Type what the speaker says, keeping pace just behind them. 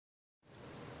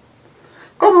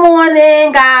Good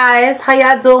morning, guys. How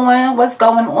y'all doing? What's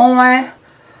going on?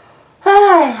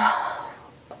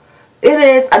 It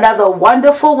is another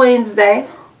wonderful Wednesday,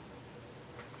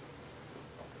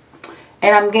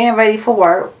 and I'm getting ready for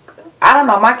work. I don't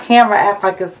know, my camera acts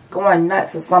like it's going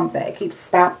nuts or something. It keeps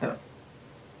stopping.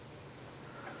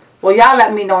 Well, y'all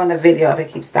let me know in the video if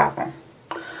it keeps stopping.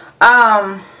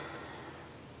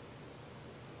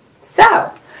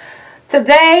 So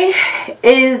today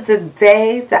is the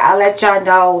day that I let y'all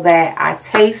know that I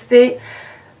tasted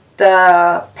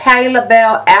the Patti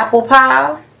Labelle apple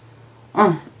pie.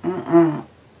 Now,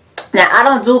 I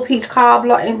don't do peach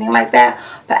cobbler or anything like that,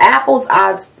 but apples,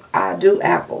 I do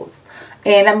apples.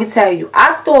 And let me tell you,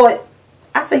 I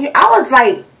was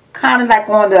like, kind of like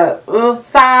on the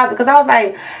side, because I was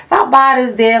like, if I buy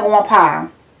this daggone pie,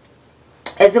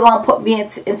 is it going to put me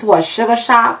into a sugar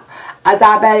shock, a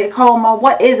diabetic coma?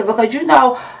 What is it? Because you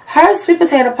know, her sweet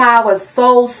potato pie was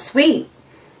so sweet,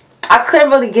 I couldn't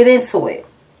really get into it.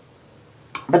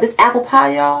 But this apple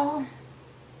pie, y'all,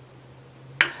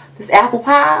 this apple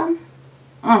pie,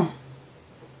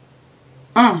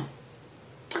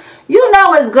 you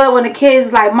know it's good when the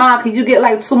kids like, Mom, can you get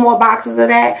like 2 more boxes of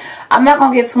that? I'm not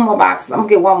going to get 2 more boxes. I'm going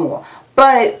to get 1 more.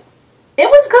 But it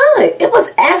was good. It was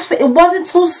actually, it wasn't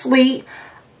too sweet.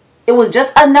 It was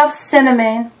just enough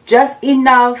cinnamon, just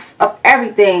enough of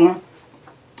everything.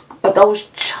 But those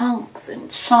chunks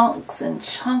and chunks and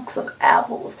chunks of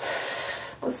apples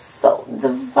was so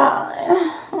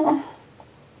divine.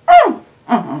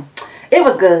 It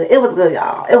was good. It was good,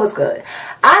 y'all. It was good.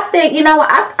 I think, you know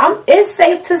what, it's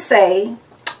safe to say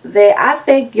that I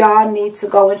think y'all need to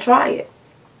go and try it.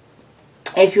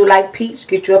 If you like peach,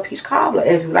 get you a peach cobbler.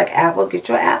 If you like apple, get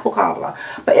you an apple cobbler.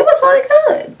 But it was really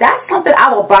good. That's something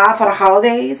I will buy for the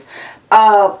holidays,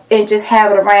 and just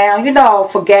have it around, you know,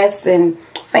 for guests and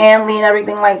family and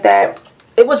everything like that.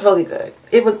 It was really good.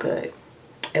 It was good.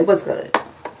 It was good.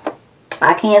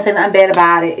 I can't say nothing bad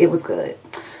about it. It was good.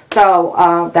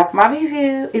 So, that's my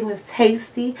review. It was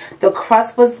tasty. The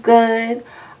crust was good.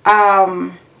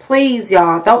 Please,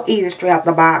 y'all, don't eat it straight out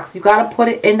the box. You got to put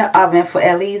it in the oven for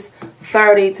at least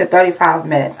 30 to 35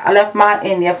 minutes. I left mine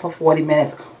in there for 40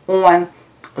 minutes on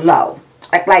low.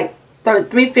 Like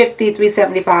 350,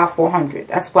 375, 400.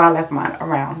 That's why I left mine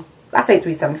around. I say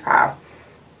 375.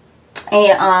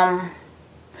 And,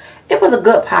 it was a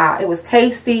good pie. It was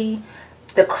tasty.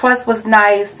 The crust was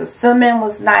nice. The cinnamon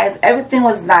was nice. Everything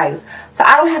was nice. So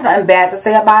I don't have nothing bad to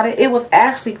say about it. It was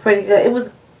actually pretty good. It was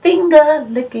finger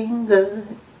licking good.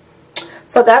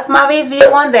 So that's my review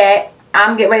on that.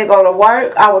 I'm getting ready to go to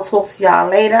work. I will talk to y'all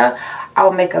later. I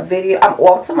will make a video. I'm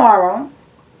off tomorrow.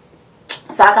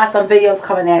 So I got some videos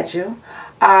coming at you.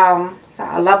 So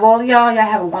I love all of y'all. Y'all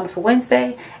have a wonderful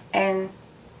Wednesday. And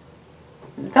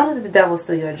don't let the devil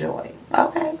steal your joy.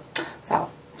 Okay? So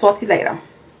talk to you later.